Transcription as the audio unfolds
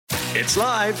It's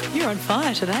live. You're on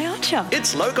fire today, aren't you?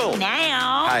 It's local.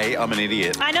 Now. Hey, I'm an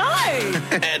idiot. I know.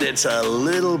 And it's a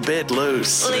little bit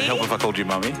loose. Lee? Help if I called you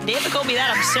mummy. Never call me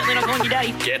that. I'm certainly not calling you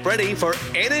daddy. Get ready for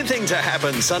anything to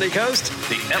happen, Sunny Coast.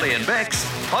 The Ellie and Bex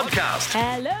podcast.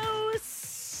 Hello.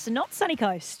 Not Sunny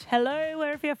Coast. Hello,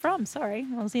 wherever you're from. Sorry,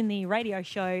 I was in the radio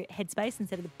show Headspace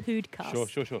instead of the podcast.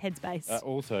 Sure. Headspace.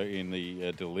 Also in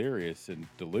the delirious and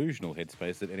delusional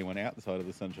headspace that anyone outside of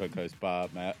the Sunshine Coast bar,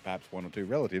 perhaps one or two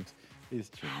relatives, is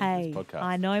tuning Hey, this podcast.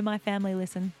 I know my family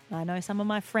listen. I know some of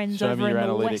my friends Show over me in your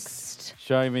the analytics. West.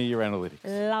 Show me your analytics.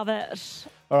 Love it.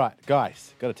 All right,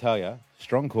 guys, got to tell you,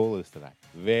 strong callers today.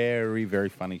 Very, very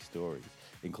funny stories,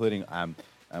 including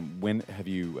when have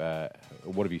you,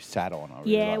 what have you sat on? I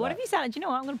really Yeah, like what that. have you sat on? Do you know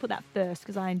what? I'm going to put that first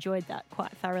because I enjoyed that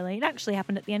quite thoroughly. It actually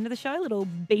happened at the end of the show, a little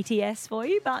BTS for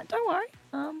you, but don't worry.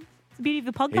 It's the beauty of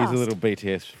the podcast. Here's a little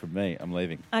BTS from me. I'm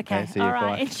leaving. Okay, see you. all Bye.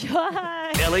 right,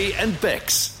 enjoy. Ellie and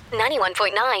Bex.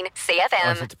 91.9 I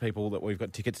CFM. said to people that we've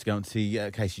got tickets to go and see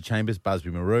Casey Chambers, Busby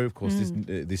Maroo. Of course,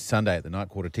 this Sunday at the Night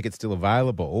Quarter. Tickets still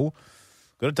available.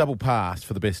 Got a double pass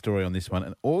for the best story on this one.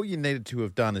 And all you needed to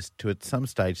have done is to, at some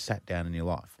stage, sat down in your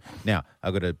life. Now,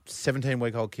 I've got a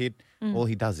 17-week-old kid. All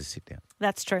he does is sit down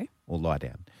That's true. or lie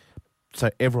down. So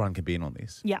everyone can be in on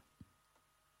this. Yeah.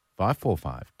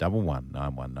 545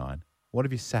 11919. What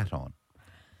have you sat on?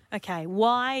 Okay,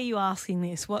 why are you asking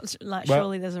this? What's like? Well,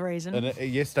 surely there's a reason. And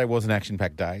yesterday was an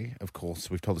action-packed day, of course.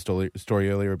 We've told the story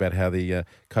earlier about how the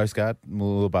Coast Guard,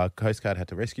 Mooloolaba Coast Guard, had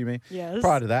to rescue me. Yes.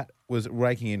 Prior to that, was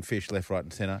raking in fish left, right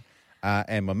and centre.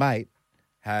 And my mate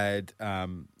had,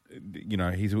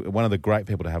 he's one of the great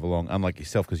people to have along, unlike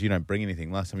yourself, because you don't bring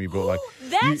anything. Last time you brought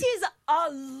That you, is a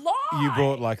lie. you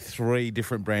brought like 3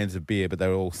 different brands of beer, but they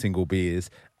were all single beers,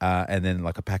 and then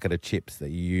like a packet of chips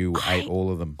that you ate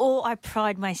all of them. Oh, I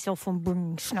pride myself on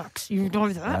bringing snacks. You know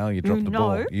that. Well, you dropped the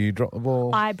ball. know. You dropped the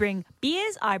ball. I bring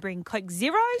beers. I bring Coke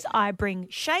Zeros. I bring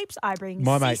shapes. I bring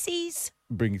My mate- sissies.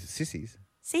 Bring sissies.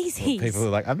 Sissies. People are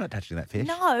like, I'm not touching that fish.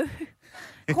 No.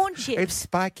 Corn chips. It's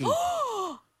spiky.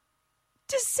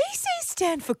 Does CC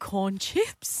stand for corn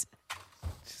chips?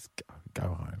 Just go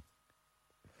home.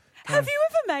 Have you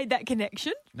ever made that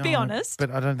connection? Be No, honest.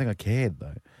 But I don't think I cared,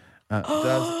 though.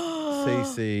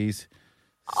 Does CC's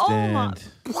Oh, stand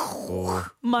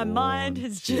for My corn mind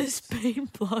has chips? just been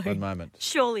blown. One moment.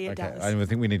 Surely it Okay, does. I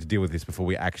think we need to deal with this before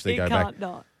we actually it go can't back.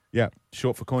 not. Yeah,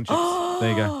 short for corn chips. There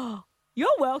you go. You're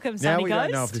welcome, Now Sunny we Coast.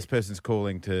 don't know if this person's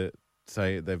calling to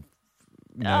say they've.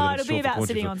 Oh, that it's it'll be short for about corn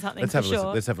sitting chips. on something Let's for have a listen.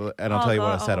 sure. Let's have a, and I'll Oh, tell you what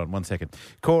I God, sat oh. on. 1 second.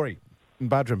 Corey in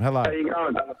Budrum, hello. How you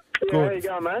going? Yeah, Good. how you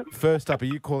going, mate? First up, are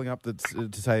you calling up to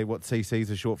say what CCs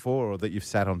are short for, or that you've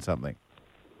sat on something?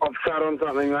 I've sat on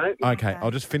something, mate. Okay,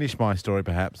 I'll just finish my story,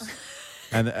 perhaps.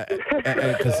 And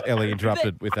because Ellie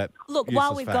interrupted with that. Look, while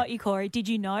useless we've fact. got you, Corey, did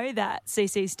you know that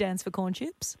CC stands for corn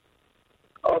chips?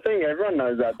 I think everyone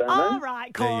knows that, don't All they?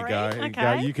 right, There Corey. you go. There you Okay.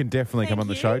 go. You can definitely come Thank on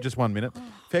the you. show. Just 1 minute.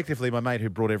 Effectively, my mate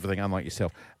who brought everything, unlike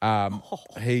yourself,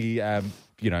 he, and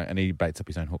he baits up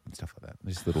his own hook and stuff like that.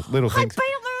 Just little things,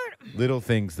 little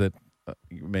things that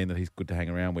mean that he's good to hang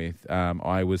around with.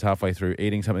 I was halfway through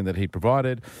eating something that he'd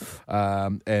provided,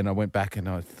 and I went back and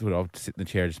I thought I'd sit in the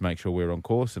chair just to make sure we were on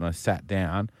course, and I sat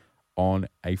down on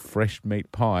a fresh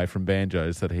meat pie from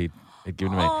Banjo's that he'd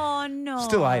given to me. Oh, no.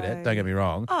 Still ate it, don't get me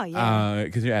wrong. Oh, yeah.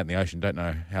 Because you're out in the ocean, don't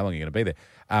know how long you're going to be there.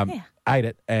 Yeah. Ate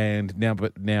it, and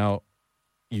now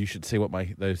you should see what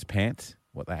those pants,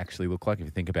 what they actually look like if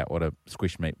you think about what a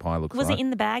squished meat pie looks Was like. it in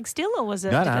the bag still, or was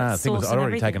it? No. did it The thing was, sauce I'd and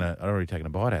already taken everything? a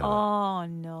bite out of it. Oh,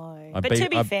 no. I But beef- to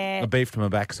be fair, I beefed from my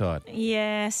backside.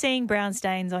 yeah, seeing brown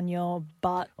stains on your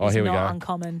butt Oh, is here we not go.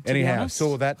 uncommon, to be Anyhow, honest.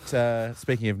 saw that,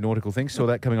 speaking of nautical things, saw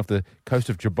that coming off the coast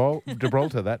of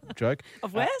Gibraltar, that joke.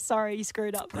 Of where? Sorry, you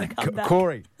screwed up. Come back.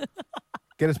 Corey,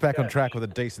 get us back on track with a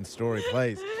decent story,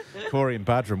 please. Corey and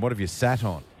Budrum, what have you sat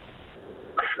on?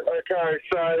 Okay,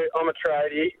 so I'm a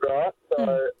tradie, right? So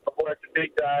I've worked a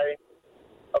big day.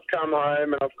 I've come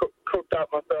home and I've cooked up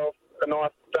myself a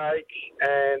nice steak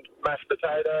and mashed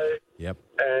potato Yep.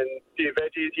 and a few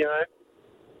veggies,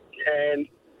 And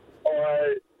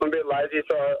I'm a bit lazy,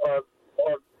 so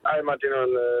I ate my dinner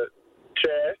on the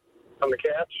chair, on the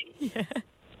couch. Yeah.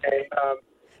 And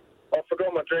I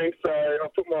forgot my drink, so I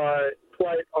put my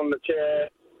plate on the chair,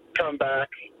 come back,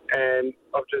 and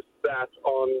I've just sat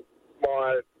on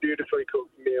my beautifully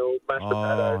cooked meal, mashed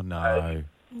potato. Oh, no.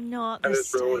 Not And the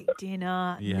it's ruined steak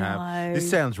dinner. You no. have. This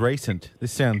sounds recent.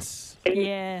 This sounds...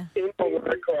 Yeah. In my work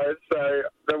clothes, so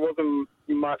there wasn't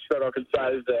much that I could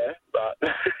save there, but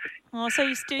Oh, so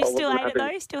you still wasn't ate it happy. though?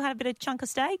 You still had a bit of chunk of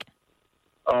steak?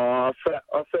 I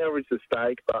salvaged the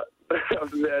steak, but that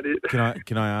was about it.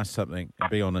 Can I ask something?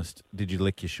 Be honest. Did you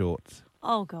lick your shorts?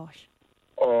 Oh, gosh.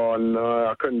 Oh, no,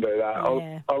 I couldn't do that.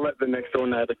 Yeah. I'll let the next door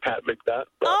neighbour cat lick that.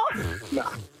 But Oh, no.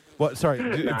 What? Sorry,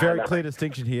 very no. clear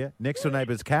distinction here. Next door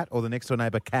neighbour's cat or the next door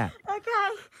neighbour cat? okay.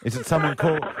 Is it someone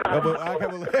called? Okay,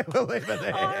 we'll leave it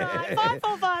there. All right,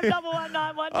 545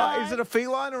 11919. Is it a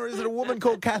feline or is it a woman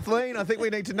called Kathleen? I think we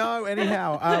need to know.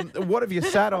 Anyhow, what have you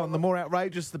sat on? The more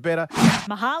outrageous, the better.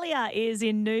 Mahalia is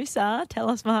in Noosa. Tell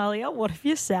us, Mahalia, what have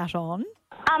you sat on?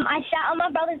 I sat on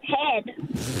my brother's head.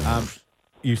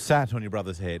 You sat on your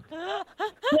brother's head.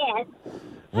 Yes.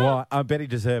 Why? I bet he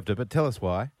deserved it, but tell us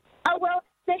why. Oh, well,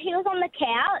 so he was on the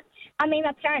couch,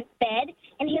 my parents' bed,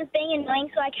 and he was being annoying,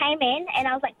 so I came in, and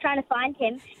I was, trying to find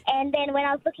him. And then when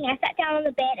I was looking, I sat down on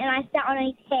the bed, and I sat on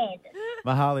his head.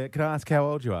 Mahalia, can I ask how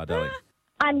old you are, darling?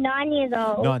 I'm 9 years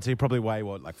old. 9, so you probably weigh,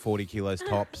 40 kilos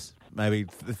tops? Maybe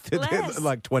Less.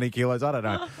 20 kilos, I don't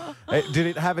know. Did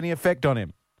it have any effect on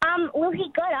him? Well, he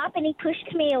got up, and he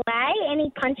pushed me away, and he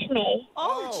punched me.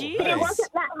 Oh, But it jeez.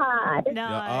 wasn't that hard. No.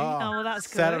 Oh, well, that's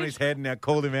good. Sat on his head and now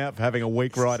called him out for having a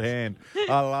weak right hand.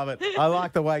 I love it. I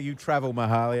like the way you travel,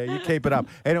 Mahalia. You keep it up.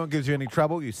 Anyone gives you any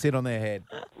trouble, you sit on their head.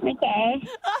 Okay.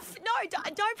 No,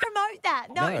 don't promote that.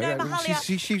 No,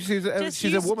 Mahalia.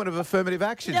 She's a woman of affirmative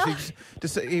action. No.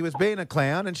 He was being a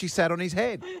clown and she sat on his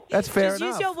head. That's fair Just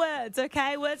enough. use your words,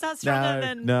 okay? Words are stronger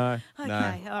than... No.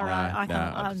 Okay, all right.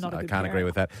 I'm not a good I can't agree parent.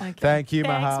 with that. Okay. Thank you,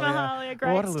 Thanks, Mahalia. Mahalia.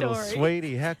 Great what a little story.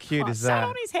 sweetie. How cute is that? Sat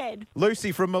on his head.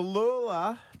 Lucy from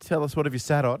Malula, tell us, what have you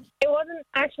sat on? It wasn't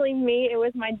actually me, it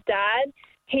was my dad.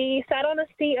 He sat on a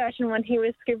sea urchin when he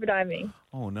was scuba diving.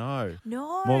 Oh, no.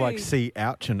 No. More like sea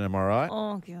ouchin, am I right?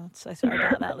 Oh, God. So sorry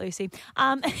about that, Lucy.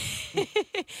 Aren't they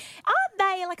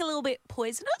a little bit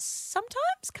poisonous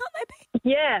sometimes? Can't they be?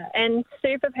 Yeah, and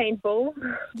super painful.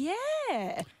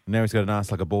 Yeah. Now he's got an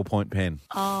ass like a ballpoint pen.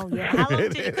 Oh, yeah. How long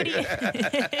could he...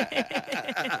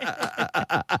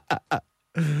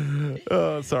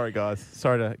 Oh, sorry, guys.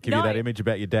 Sorry to give you No. that image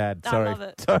about your dad. I Sorry. love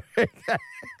it. Sorry. Good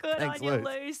Thanks, on you, Luce.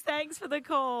 Luce. Thanks for the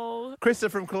call.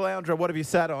 Krista from Caloundra, what have you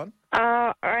sat on?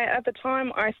 At the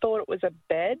time, I thought it was a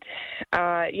bed.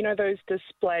 You know those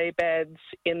display beds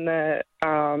in the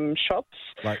shops?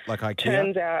 Like IKEA?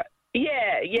 Turns out,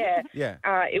 yeah. Yeah.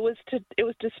 It was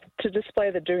just to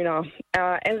display the doona.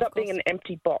 Ended up being an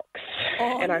empty box,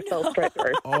 and I fell straight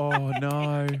through. Oh,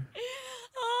 no.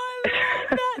 Oh, I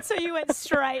love that. So you went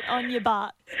straight on your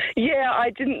butt. Yeah,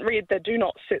 I didn't read the do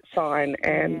not sit sign,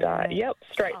 and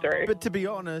straight through. But to be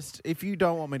honest, if you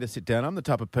don't want me to sit down, I'm the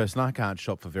type of person, I can't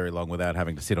shop for very long without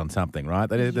having to sit on something, right?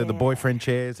 They're the boyfriend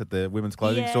chairs at the women's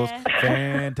clothing stores.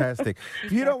 Fantastic.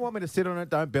 If you don't want me to sit on it,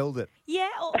 don't build it. Yeah,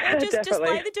 or just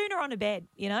lay the doona on a bed,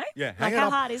 you know? Yeah, Like, how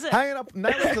hard is it? Hang it up,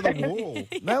 nail it to the wall.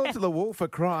 Nail it to the wall for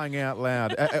crying out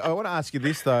loud. I want to ask you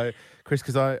this, though, Chris,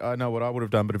 because I know what I would have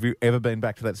done, but have you ever been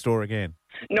back to that store again?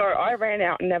 No, I ran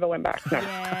out and never went back. No.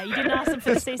 Yeah, you didn't ask them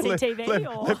for the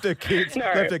CCTV? Left her kids, No.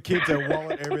 left her kids, her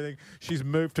wallet, everything. She's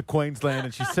moved to Queensland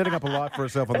and she's setting up a life for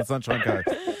herself on the Sunshine Coast.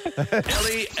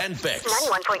 Ellie and Bex.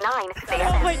 91.9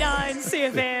 4.9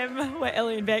 CFM, where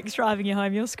Ellie and Bex driving you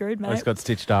home. You're screwed, mate. I just got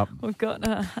stitched up. We've got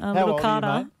a How little old are Carter.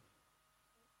 you, mate?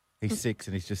 He's 6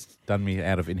 and he's just done me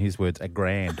out of, in his words, a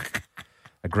grand.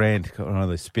 A grand, one of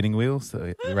those spinning wheels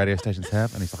that the radio stations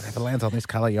have. And he's like, if it lands on this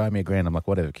colour, you owe me a grand. I'm like,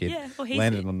 whatever, kid. Yeah, well,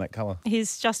 Landed on that colour.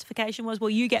 His justification was,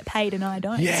 well, you get paid and I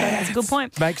don't. So that's a good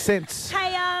point. Makes sense.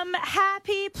 Hey,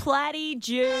 happy Platty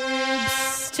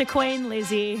Jubes to Queen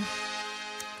Lizzie.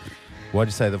 Why'd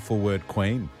you say the full word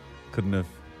queen? Couldn't have...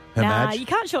 Her Nah, Madge? you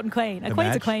can't shorten Queen. A Her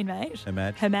Queen's a Madge? Queen, mate. Her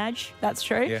Madge. Her Madge, that's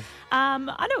true. Yeah. I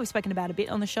know we've spoken about it a bit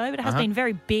on the show, but it has Uh-huh. been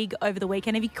very big over the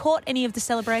weekend. Have you caught any of the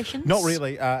celebrations? Not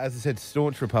really. As I said,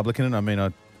 staunch Republican. And I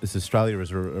mean, this Australia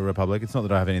is a republic. It's not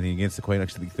that I have anything against the Queen. I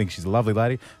actually think she's a lovely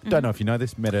lady. Don't know if you know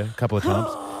this. Met her a couple of times.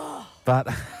 But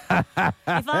If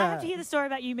I have to hear the story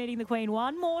about you meeting the Queen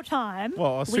one more time,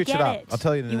 well, I'll we switch get it up. it. I'll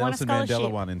tell you the want a Nelson Mandela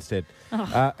scholarship. one instead.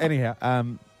 Anyhow,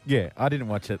 yeah, I didn't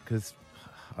watch it because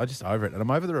I just over it, and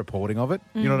I'm over the reporting of it.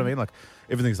 You know what I mean? Like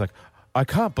everything's like, I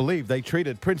can't believe they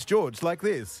treated Prince George like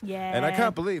this. Yeah. And I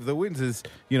can't believe the Windsors,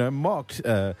 mocked,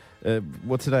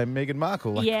 what's her name, Meghan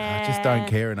Markle. Like, I just don't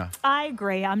care enough. I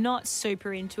agree. I'm not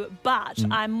super into it, but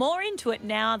I'm more into it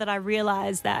now that I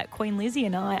realise that Queen Lizzie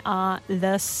and I are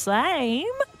the same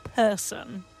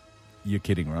person. You're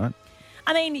kidding, right?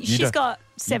 I mean, she's don't- got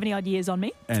 70-odd years on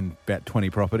me. And about 20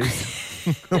 properties.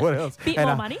 What else? Bit and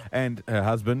more money. And her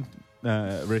husband,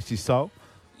 rest his soul.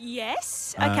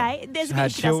 Yes. Okay. There's a bit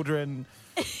Had she does. children.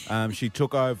 She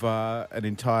took over an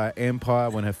entire empire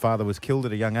when her father was killed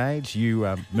at a young age.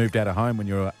 You moved out of home when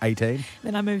you were 18.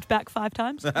 Then I moved back 5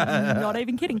 times. Not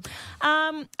even kidding.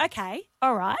 Okay,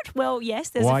 all right. Well, yes,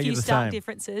 there's Why a are you few the stark same?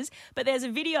 differences, but there's a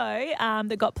video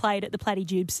that got played at the Platty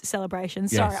Jubes celebration.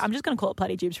 Yes. Sorry, I'm just going to call it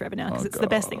Platty Jubes forever now because it's the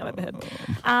best thing I've ever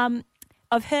heard.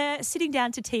 Of her sitting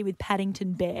down to tea with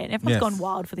Paddington Bear. And everyone's gone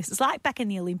wild for this. It's like back in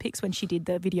the Olympics when she did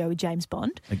the video with James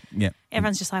Bond. Yeah.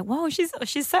 Everyone's just like, whoa, she's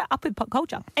so up with pop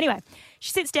culture. Anyway,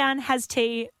 she sits down, has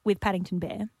tea with Paddington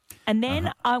Bear. And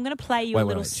then I'm going to play you a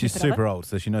little She's snippet super of it. old,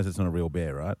 so she knows it's not a real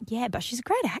bear, right? Yeah, but she's a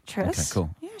great actress. Okay,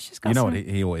 cool. Yeah, she's got You know some... what?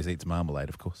 He always eats marmalade,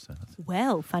 of course. So that's...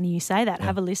 Well, funny you say that.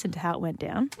 Have a listen to how it went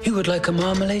down. You would like a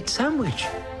marmalade sandwich?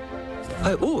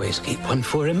 I always keep one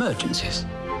for emergencies.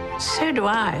 So do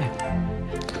I.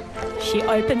 She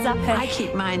opens up her I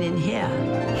keep mine in here.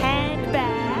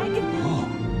 handbag.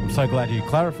 I'm so glad you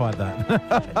clarified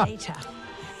that. Later.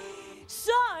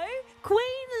 So, Queen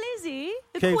Lizzie,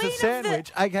 the Keeps queen a sandwich,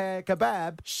 of the... aka a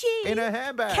kebab, She in her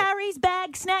handbag. carries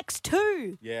bag snacks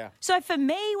too. Yeah. So for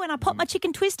me, when I pop my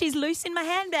chicken twisties loose in my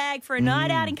handbag for a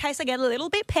night out in case I get a little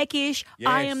bit peckish,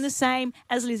 I Yes. am the same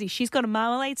as Lizzie. She's got a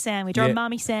marmalade sandwich, or Yeah. a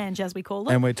mummy sanj, as we call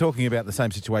them. And we're talking about the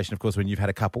same situation, of course, when you've had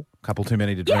a couple too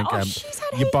many to drink. Yeah, she's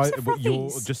had you're heaps of you're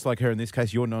frothies. just like her in this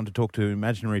case. You're known to talk to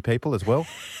imaginary people as well.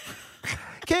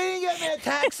 Can you get me a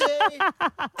taxi?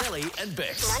 Ellie and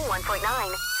Bex.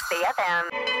 91.9 CFM.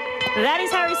 That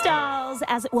is Harry Styles,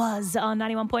 as it was on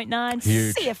 91.9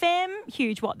 Huge. CFM.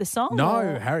 Huge, what, the song? No,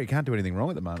 or- Harry can't do anything wrong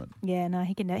at the moment. Yeah, no,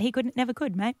 he never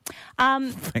could, mate.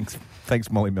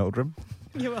 Thanks, Molly Meldrum.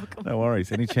 You're welcome. No worries.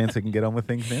 Any chance we can get on with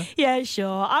things now? Yeah, sure.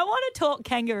 I want to talk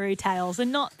kangaroo tales and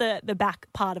not the back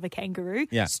part of a kangaroo.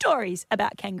 Yeah. Stories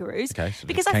about kangaroos. Okay, so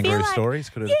because just I feel kangaroo like stories?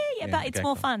 Could have- yeah, yeah, but it's okay,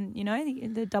 more cool. fun, you know,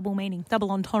 the double meaning, double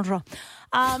entendre,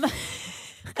 as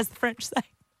the French say.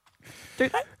 Do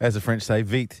they? As the French say,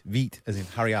 vite, as in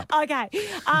hurry up. Okay.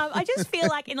 I just feel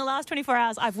like in the last 24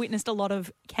 hours, I've witnessed a lot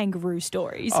of kangaroo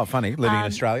stories. Oh, funny. Living in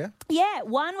Australia? Yeah,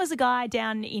 one was a guy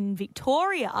down in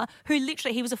Victoria who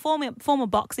literally, he was a former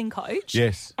boxing coach.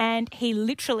 Yes. And he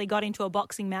literally got into a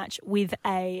boxing match with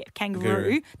a kangaroo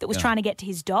Kangaroo. that was Yeah. trying to get to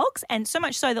his dogs. And so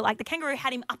much so that like the kangaroo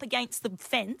had him up against the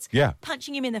fence, Yeah.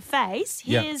 punching him in the face.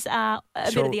 Yeah. Here's a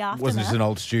bit of the aftermath. Wasn't this an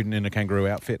old student in a kangaroo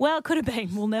outfit? Well, it could have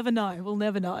been. We'll never know.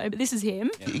 But this is him.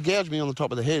 He gouged me on the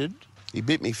top of the head. He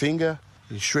bit me finger.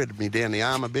 He shredded me down the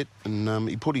arm a bit, and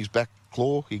he put his back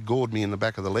claw. He gored me in the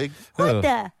back of the leg. What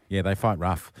the? Yeah, they fight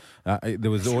rough. There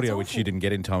was audio which she didn't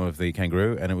get in time of the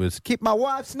kangaroo, and it was, keep my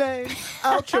wife's name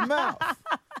out your mouth.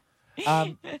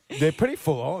 They're pretty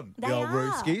full on, the They old are.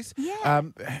 Rooskies. Yeah.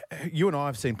 You and I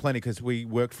have seen plenty because we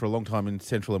worked for a long time in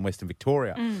Central and Western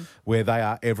Victoria, Mm. where they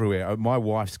are everywhere. My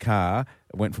wife's car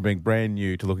went from being brand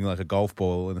new to looking like a golf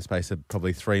ball in the space of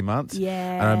probably 3 months.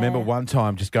 Yeah. And I remember one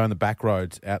time just going the back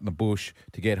roads out in the bush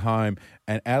to get home,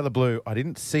 and out of the blue, I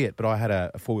didn't see it, but I had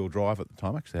a four-wheel drive at the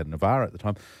time. Actually, I had a Navara at the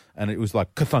time, and it was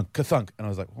like ka-thunk, ka-thunk, and I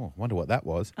was like, oh, I wonder what that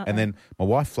was. And then my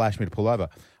wife flashed me to pull over.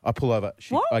 I pull over.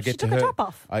 What? I get She to took her. her top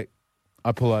off?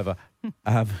 I pull over.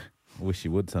 I wish she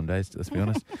would some days, let's be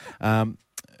honest.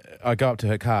 I go up to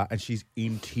her car and she's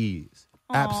in tears.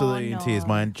 Absolutely in tears. no.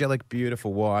 My angelic,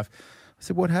 beautiful wife. I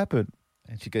said, what happened?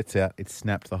 And she gets out. It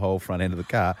snapped the whole front end of the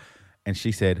car. And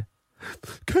she said,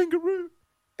 kangaroo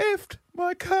effed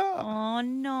my car. Oh,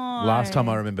 no. Last time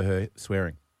I remember her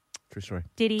swearing. True story.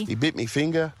 Did he? He bit me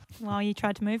finger. While you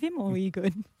tried to move him, or were you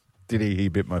good? Did he? He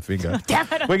bit my finger. Damn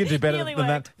it. We can do better Nearly than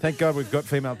worked. that. Thank God we've got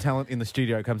female talent in the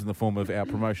studio. It comes in the form of our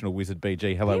promotional wizard,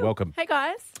 BG. Hello, welcome. Hey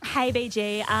guys. Hey,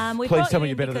 BG. We Please brought tell you me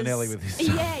you're better than because- Ellie with this.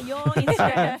 Yeah, your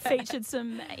Instagram featured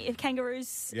some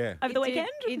kangaroos Yeah. over the weekend.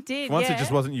 It did. Once yeah. it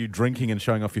just wasn't you drinking and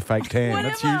showing off your fake tan.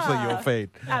 That's Whatever. usually your feed.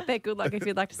 I bet good luck if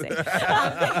you'd like to see.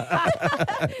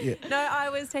 No, I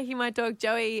was taking my dog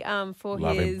Joey for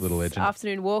Love him, his little legend.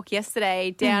 afternoon walk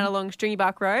yesterday down along Stringy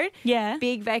Bark Road. Yeah.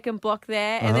 Big vacant block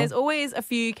there, and there's always a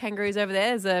few kangaroos over there.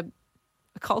 There's a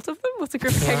cult of them. What's a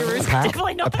group of kangaroos?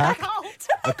 Definitely not pack? a cult.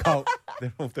 A cult.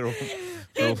 They're all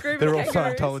group they're of all kangaroos.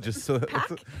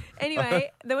 Scientologists.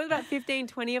 Anyway, there was about 15,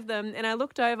 20 of them, and I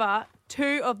looked over,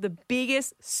 two of the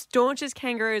biggest, staunchest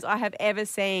kangaroos I have ever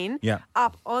seen, Yeah.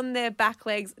 up on their back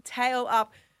legs, tail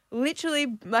up,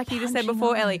 literally, like you just said Punching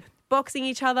before, on. Ellie, boxing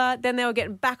each other. Then they were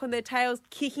getting back on their tails,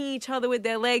 kicking each other with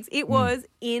their legs. It was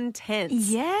intense.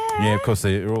 Yeah. Yeah, of course,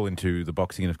 they're all into the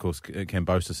boxing, and of course,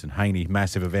 Cambosis and Haney,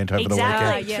 massive event over the weekend.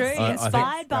 Exactly. Yes. True. I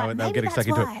Inspired by. they're Maybe getting that's stuck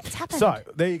into why it. it's happened. So,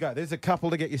 there you go. There's a couple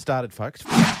to get you started, folks.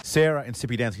 Sarah and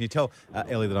Sippy Downs. Can you tell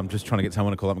Ellie that I'm just trying to get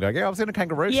someone to call up and go, yeah, I was in a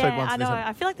kangaroo suit Yeah, once. I know. There's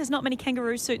I feel like there's not many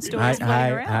kangaroo suit Hey, stories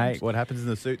floating around. what happens in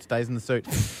the suit stays in the suit.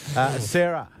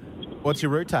 Sarah, what's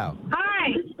your root tale? Hi.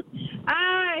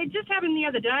 it just happened the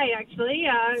other day, actually.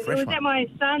 It Fresh was one. at my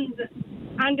son's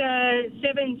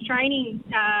under-7s training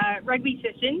rugby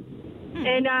session.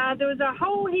 And there was a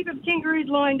whole heap of kangaroos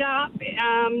lined up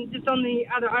just on the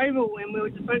other oval, and we were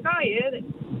just like, oh, yeah,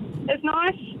 that's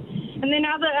nice. And then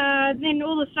then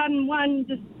all of a sudden one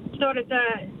just started to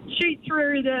shoot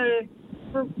through the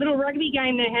little rugby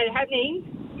game they had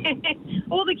happening.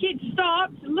 All the kids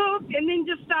stopped, looked, and then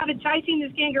just started chasing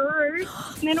this kangaroo.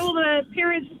 And then all the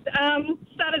parents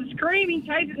started screaming,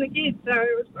 chasing the kids. So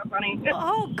it was quite funny.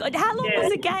 Oh, God. How long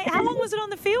was the game? How long was it on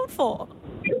the field for?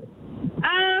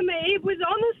 It was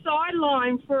on the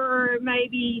sideline for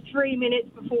maybe 3 minutes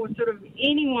before sort of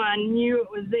anyone knew it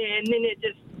was there. And then it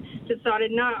just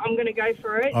decided, no, I'm going to go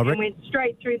for it, and went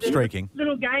straight through the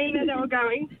little game that they were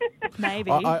going. Maybe.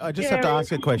 I just have to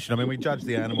ask a question. I mean, we judge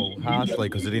the animal harshly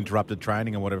because it interrupted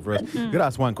training and whatever else. You've got to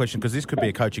ask one question because this could be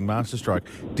a coaching masterstroke.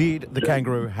 Did the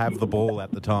kangaroo have the ball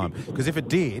at the time? Because if it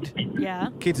did,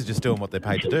 kids are just doing what they're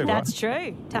paid to do, That's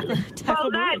true. Well,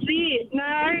 that's it.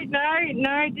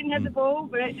 No, didn't have the ball,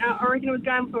 but I reckon it was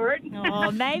going for it.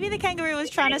 Oh, maybe the kangaroo was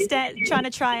trying to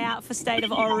try out for state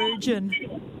of origin.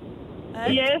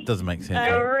 Yes. Doesn't make sense.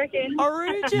 I reckon.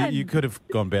 Origin. You could have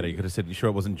gone better. You could have said, "You sure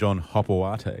it wasn't John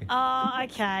Hopawate?" Oh,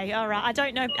 okay, all right. I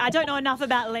don't know enough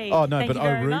about league. Oh no, Thank but you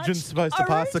very much. Origin's supposed to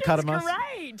pass the Catamus.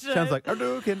 Great. Sounds like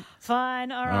Hadouken.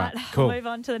 Fine. All right. Cool. We'll move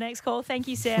on to the next call. Thank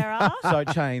you, Sarah. So,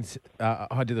 Chains,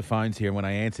 I did the phones here, and when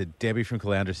I answered, Debbie from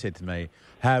Caloundra said to me,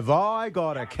 "Have I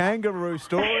got a kangaroo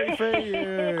story for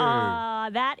you?"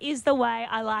 That is the way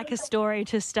I like a story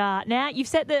to start. Now, you've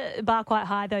set the bar quite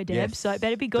high, though, Deb, Yes. so it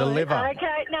better be good. Deliver.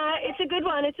 Okay, no, it's a good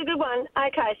one.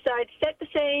 Okay, so to set the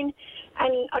scene,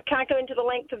 and I can't go into the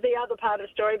length of the other part of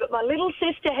the story, but my little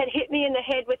sister had hit me in the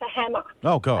head with a hammer.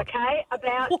 Oh, God. Okay,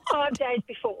 about 5 days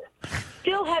before.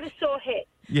 Still had a sore head.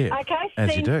 Yeah, Okay, as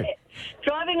you scene do. set.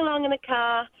 Driving along in the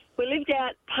car, we lived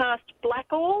out past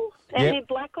Blackall, near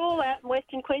Blackall out in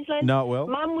Western Queensland. Know it well.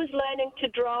 Mum was learning to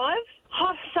drive.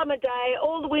 Hot summer day,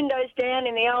 all the windows down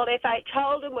in the old F8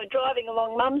 Holden. We're driving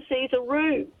along. Mum sees a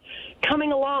roo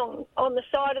coming along on the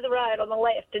side of the road on the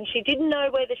left, and she didn't know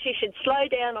whether she should slow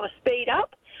down or speed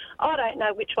up. I don't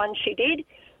know which one she did,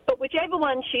 but whichever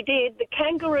one she did, the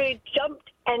kangaroo jumped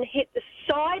and hit the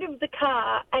side of the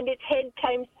car, and its head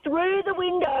came through the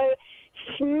window,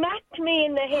 smacked me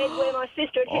in the head where my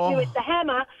sister had hit me with the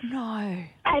hammer. No.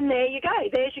 And there you go.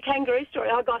 There's your kangaroo story.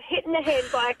 I got hit in the head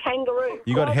by a kangaroo.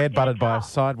 You got Whilst in headbutted a by car. a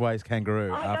sideways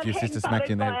kangaroo I after got your sister smacked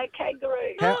you in the headbutted by head. a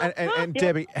kangaroo. How, and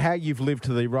Debbie, how you've lived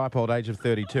to the ripe old age of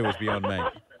 32 is beyond me.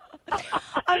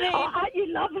 I mean, aren't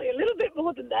you lovely? A little bit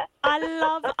more than that.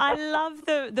 I love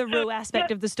the real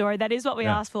aspect of the story. That is what we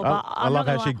asked for. But I I'm love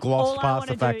not how gonna she lie. glossed All I past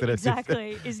wanna the fact do that her sister-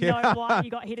 exactly is Yeah. know why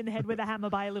you got hit in the head with a hammer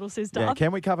by your little sister. Yeah,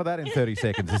 can we cover that in 30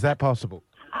 seconds? Is that possible?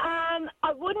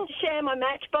 I wouldn't share my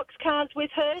Matchbox cards with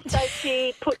her, so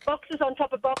she put boxes on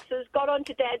top of boxes, got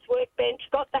onto Dad's workbench,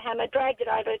 got the hammer, dragged it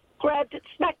over, grabbed it,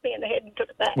 smacked me in the head and took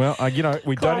it back. Well, we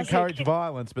don't Classic. encourage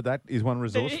violence, but that is one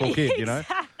resourceful kid, you know?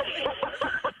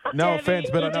 No Debbie, offence,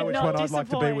 but you I know did which not one I'd like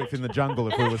to be disappoint. with in the jungle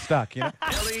if we were stuck, you know?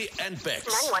 Ellie and Bex.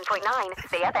 91.9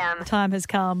 CFM. Time has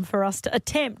come for us to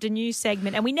attempt a new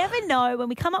segment, and we never know when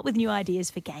we come up with new ideas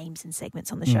for games and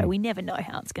segments on the show. We never know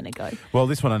how it's going to go. Well,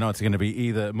 this one I know it's going to be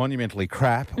either monumentally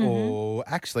crap Mm-hmm. or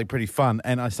actually pretty fun.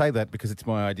 And I say that because it's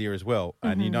my idea as well.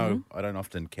 And you Mm-hmm. know, I don't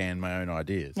often can my own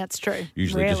ideas. That's true.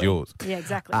 Usually just Rarely. yours. Yeah,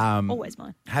 exactly. Always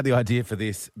mine. Had the idea for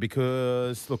this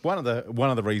because, look, one of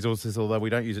the resources, although we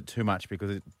don't use it too much because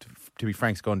it, to be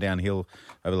frank, it's gone downhill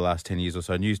over the last 10 years or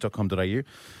so, news.com.au.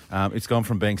 It's gone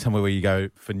from being somewhere where you go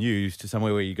for news to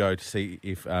somewhere where you go to see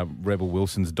if Rebel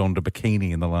Wilson's donned a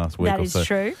bikini in the last week That or is so.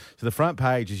 true. So the front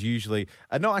page is usually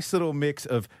a nice little mix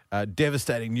of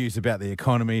devastating news about the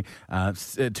economy,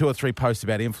 2 or 3 posts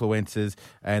about influencers,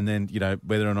 and then, you know,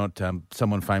 whether or not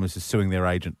someone famous is suing their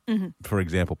agent, for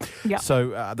example. Yeah.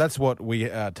 So that's what we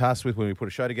are tasked with when we put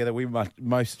a show together. We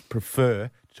most prefer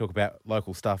to talk about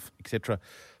local stuff, etc.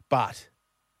 But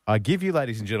I give you,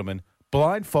 ladies and gentlemen,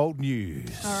 blindfold news.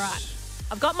 All right.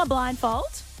 I've got my blindfold.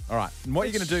 All right. And what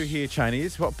you're going to do here, Cheney,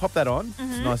 is pop that on.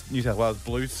 It's a nice New South Wales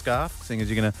Blues scarf, seeing as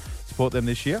you're going to support them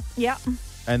this year. Yep.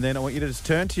 And then I want you to just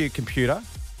turn to your computer.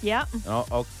 Yep.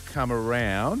 I'll come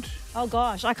around Oh,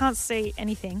 gosh, I can't see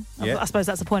anything. Yeah. I suppose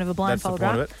that's the point of a That's the blindfold,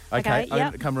 point right? of it. Okay, I'm yep.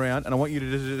 going to come around and I want you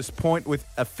to just point with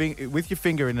with your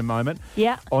finger in a moment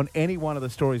Yeah. on any one of the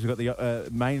stories. We've got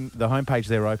the homepage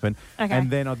there open. Okay. And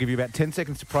then I'll give you about 10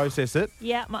 seconds to process it.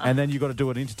 Yeah. And then you've got to do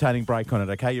an entertaining break on it.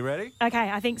 Okay, you ready? Okay,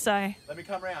 I think so. Let me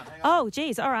come round. Hang Oh,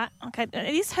 geez. All right. Okay.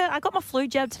 It is hurt. I got my flu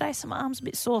jab today, so my arm's a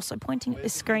bit sore. So pointing at the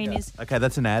screen is. Okay,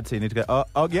 that's an ad, so you need to go.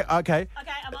 Oh yeah, okay.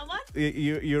 Okay, I'm on one.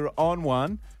 You're on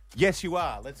one. Yes, you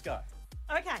are. Let's go.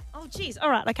 Okay. Oh, geez. All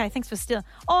right. Okay. Thanks for still.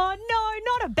 Oh,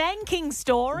 no, not a banking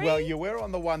story. Well, you were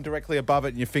on the one directly above it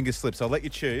and your finger slipped. So I'll let you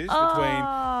choose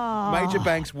Oh. between Major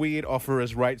Bank's weird offer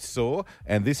as rates soar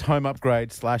and this home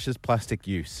upgrade slashes plastic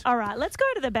use. All right. Let's go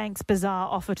to the bank's bizarre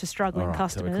offer to struggling All right,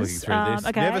 customers. so we're clicking through this.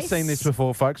 Okay. Never seen this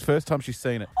before, folks. First time she's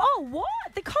seen it. Oh, what?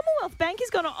 The Commonwealth Bank is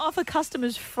going to offer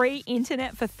customers free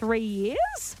internet for 3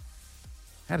 years?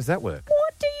 How does that work?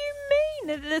 What do you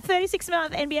mean? The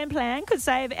 36-month NBN plan could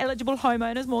save eligible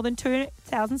homeowners more than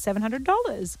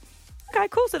 $2,700. Okay,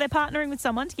 cool. So they're partnering with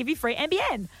someone to give you free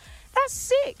NBN. That's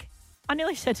sick. I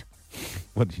nearly said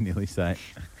What did you nearly say?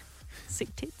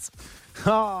 sick tits.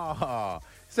 Oh,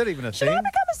 is that even a Should thing? I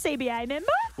become a CBA member?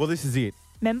 Well, this is it.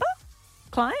 Member?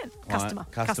 Client? Customer.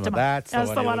 Customer. That's the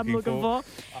one one you're I'm looking for.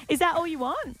 Is that all you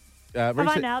want? Have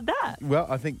I nailed that? Well,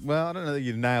 I don't know that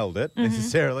you nailed it Mm-hmm.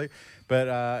 necessarily,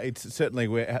 but it's certainly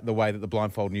the way that the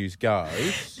blindfold news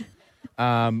goes.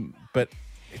 But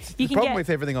the problem with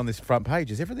everything on this front page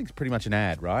is everything's pretty much an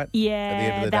ad, right? Yeah, At the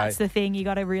end of the that's day. the thing. You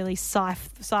got to really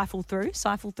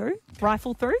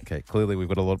rifle through. Okay, clearly we've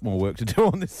got a lot more work to do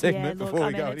on this segment Yeah, look, before I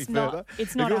we mean, go any it's not- further.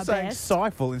 it's not if you're our saying best.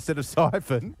 siphon instead of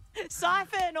siphon,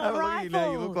 Siphon or have a look at rifle. you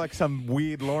now. You look like some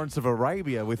weird Lawrence of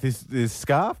Arabia with this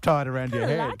scarf tied around your I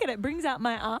head. like it. It brings out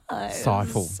my eyes.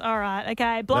 Siphon. All right.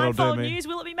 Okay. do Blindfold me. news.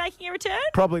 Will it be making a return?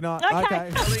 Probably not.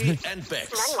 Okay. Ellie and Bex.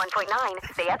 91.9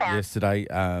 CFM. Yesterday,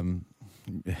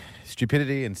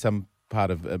 stupidity and some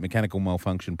part of a mechanical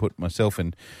malfunction put myself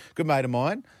and a good mate of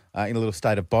mine in a little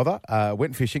state of bother.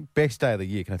 Went fishing. Best day of the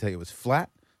year. Can I tell you? It was flat.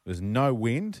 There was no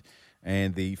wind.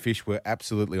 And the fish were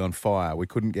absolutely on fire. We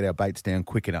couldn't get our baits down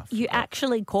quick enough. You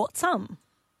actually caught some.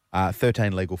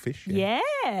 13 legal fish. Yeah.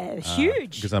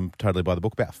 Huge. Because I'm totally by the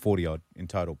book, about 40 odd in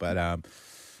total. But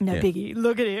No yeah. biggie.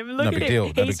 Look at him. Look No at big him. deal.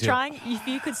 No He's big deal. trying. If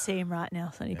you could see him right now,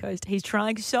 Sunny Coast, he's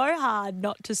trying so hard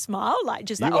not to smile. Like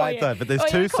just You like, wait though, but there's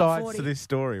two we caught sides 40. to this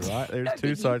story, right? There's No two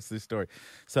biggie. sides to this story.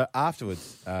 So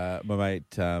afterwards, my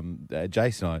mate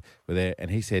Jason and I were there,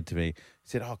 and he said to me,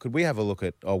 "Oh, could we have a look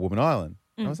at Old Woman Island?"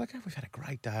 And I was like, "Oh, we've had a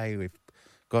great day. We've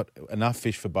got enough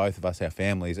fish for both of us, our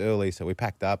families, early, so we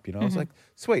packed up. I was like,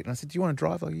 sweet." And I said, "Do you want to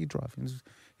drive?" Like, you drive. And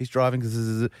he's driving,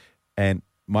 and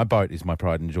my boat is my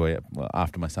pride and joy. Well,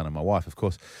 after my son and my wife, of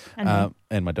course, and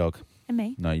my dog. And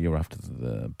me. No, you're after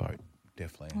the boat,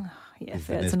 definitely. Yeah, There's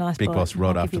fair. It's a nice Big boat. Boss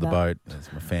Rod I'll after give the you that. boat.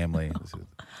 That's my family.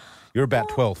 You're about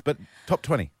 12th, but top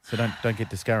 20, so don't get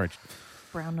discouraged.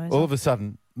 Brown nose. All of a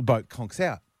sudden, the boat conks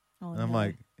out. Oh, and I'm no.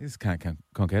 like, this can't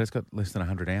conk out. It's got less than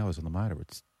 100 hours on the motor.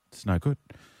 It's no good.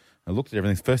 I looked at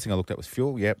everything. First thing I looked at was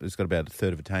fuel. Yep, it's got about a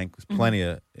third of a tank. There's plenty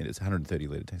of, it's 130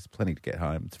 litre tank. It's plenty to get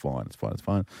home. It's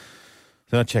fine.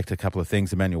 Then I checked a couple of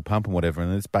things, the manual pump and whatever,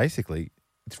 and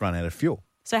it's run out of fuel.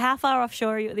 So how far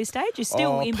offshore are you at this stage? You're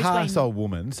still in between. Past Old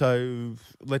Woman. So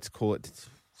let's call it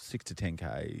 6 to 10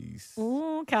 Ks.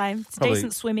 Ooh, okay, it's a Probably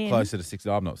decent swim in. Closer to 6.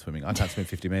 I'm not swimming. I can't swim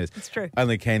 50 metres. It's true.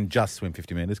 Only can just swim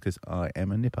 50 metres because I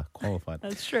am a nipper, qualified.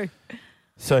 That's true.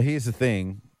 So here's the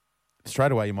thing.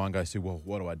 Straight away your mind goes to, well,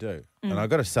 what do I do? And I've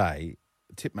got to say,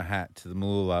 tip my hat to the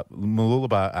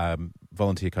Mooloolaba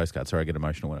Volunteer Coast Guard. Sorry, I get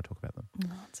emotional when I talk about them.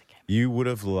 No, it's okay. You would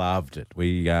have loved it.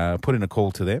 We put in a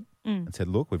call to them and said,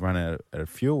 look, we've run out of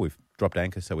fuel. We've dropped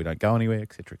anchor so we don't go anywhere,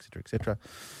 et cetera, et cetera, et cetera.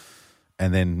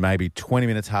 And then maybe 20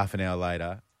 minutes, half an hour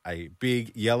later, a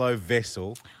big yellow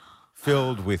vessel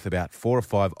filled with about 4 or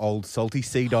 5 old salty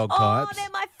sea dog types. Oh, they're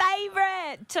my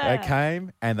favourite. They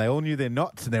came and they all knew their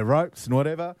knots and their ropes and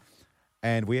whatever.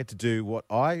 And we had to do what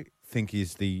I think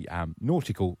is the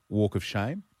nautical walk of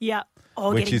shame. Yeah. Oh,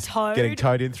 which getting is towed. getting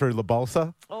towed in through La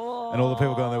Balsa. Oh, And all the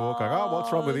people go on their walk going, oh,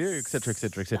 what's wrong with you, et cetera, et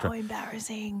cetera, et so cetera.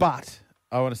 embarrassing. But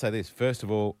I want to say this. First of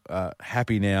all,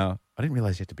 happy now. I didn't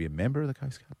realise you had to be a member of the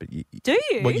Coast Guard. But Do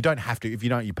you? Well, you don't have to. If you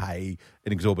don't, you pay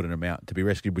an exorbitant amount to be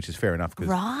rescued, which is fair enough because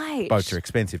Right. boats are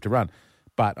expensive to run.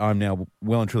 But I'm now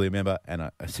well and truly a member, and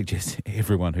I suggest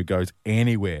everyone who goes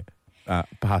anywhere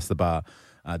past the bar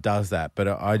does that. But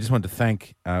I just wanted to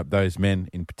thank those men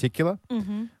in particular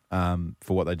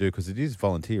for what they do because it is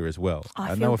volunteer as well. I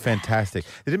And they feel were fantastic.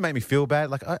 It didn't make me feel bad.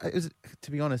 Like,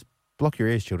 to be honest, block your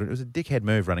ears, children. It was a dickhead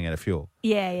move running out of fuel.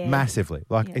 Yeah. Massively.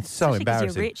 Like, Yeah. it's so Especially 'cause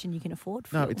embarrassing. you're rich and you can afford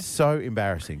No, fuel. it's so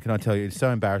embarrassing. Can I tell you? It's so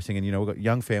embarrassing. And, we've got a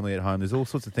young family at home. There's all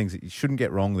sorts of things that you shouldn't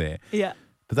get wrong there. Yeah.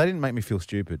 But they didn't make me feel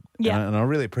stupid. Yeah. And I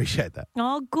really appreciate that.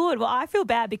 Oh, good. Well, I feel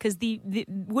bad because the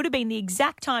would have been the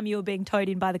exact time you were being towed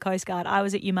in by the Coast Guard. I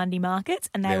was at Umundi Markets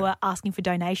and they were asking for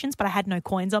donations, but I had no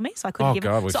coins on me, so I couldn't give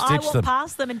them. we've So I stitched walked them.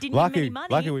 past them and didn't give them any money.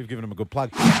 Lucky we've given them a good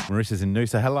plug. Marissa's in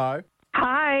Noosa. Hello.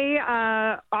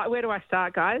 Hi. Where do I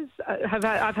start, guys? I've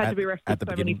had to be arrested at the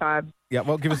so many beginning. times. Yeah,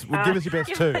 well, give us your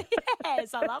best two.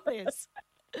 Yes, I love this.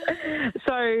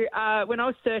 So when I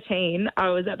was 13, I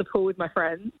was at the pool with my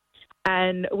friends,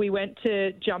 and we went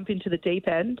to jump into the deep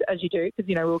end, as you do, because,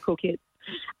 we were cool kids.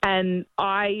 And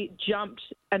I jumped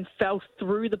and fell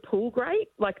through the pool grate,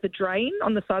 like the drain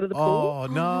on the side of the pool. Oh,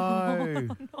 no.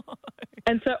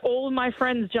 And so all of my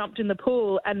friends jumped in the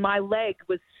pool, and my leg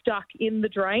was stuck in the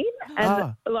drain.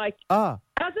 And,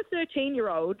 as a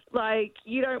 13-year-old,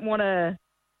 you don't want to...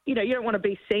 you don't want to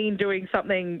be seen doing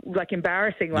something like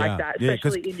embarrassing like that,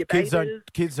 especially in your bathers.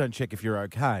 Kids don't check if you're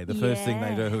okay. The first thing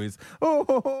they do is,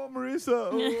 oh, Marissa.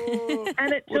 Oh,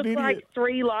 and it took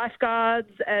 3 lifeguards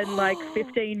and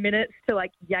 15 minutes to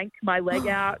yank my leg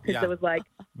out because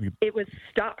it was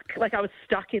stuck. I was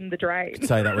stuck in the drain.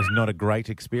 Say that was not a great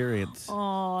experience.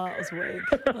 Oh, that was weak.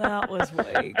 That was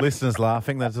weak. Listeners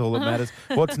laughing, that's all that matters.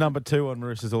 What's number 2 on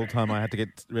Marissa's all-time I had to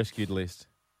get rescued list?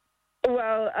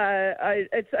 Well,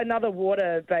 it's another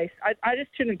water-based. I just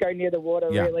shouldn't go near the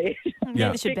water, really.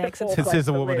 Neither should Bex. It says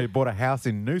a woman who bought a house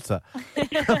in Noosa.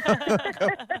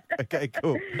 Okay,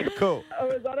 cool. I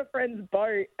was on a friend's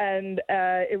boat, and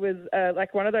it was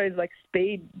one of those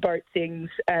speed boat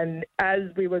things. And as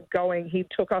we were going, he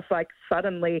took off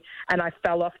suddenly, and I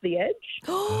fell off the edge.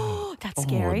 Oh, that's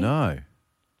scary. Oh, no.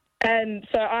 And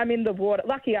so I'm in the water.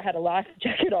 Lucky I had a life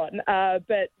jacket on,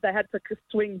 but they had to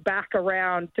swing back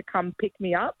around to come pick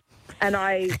me up. And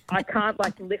I can't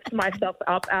lift myself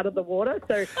up out of the water.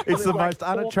 So it's the most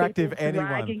unattractive anyone.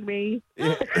 Dragging me.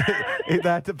 Yeah. They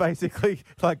had to basically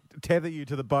tether you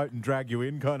to the boat and drag you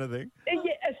in, kind of thing.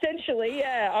 Yeah, essentially,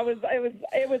 yeah.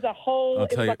 It was a whole.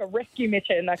 It was like a rescue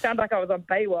mission. I sound like I was on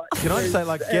Baywatch. Can I just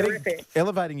say,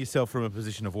 elevating yourself from a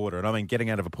position of order, and I mean getting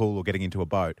out of a pool or getting into a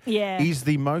boat, is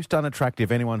the most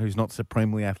unattractive anyone who's not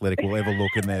supremely athletic will ever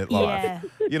look in their life.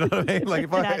 You know what I mean?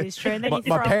 If that is true. My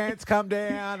pants come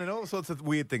down and all sorts of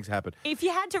weird things happen. If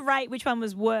you had to rate which one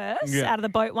was worse, out of the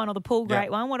boat one or the pool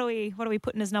grate one, what are we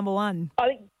putting as number 1? I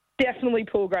think definitely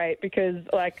pool grate because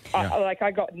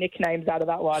I got nicknames out of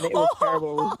that one. It was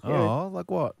terrible. Oh,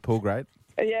 like what? Pool grate?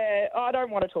 Yeah, I don't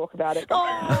want to talk about it.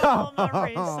 Oh,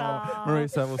 Marissa.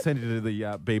 Marissa, we'll send you to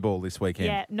the B-ball this weekend.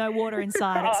 Yeah, no water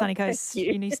inside at Sunny Coast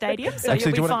Uni Stadium, so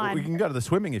Actually, you'll be fine. We can go to the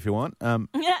swimming if you want.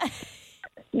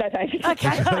 No, thanks.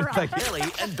 Okay, all right. Ellie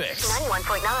and Bex.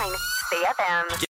 91.9 CFM.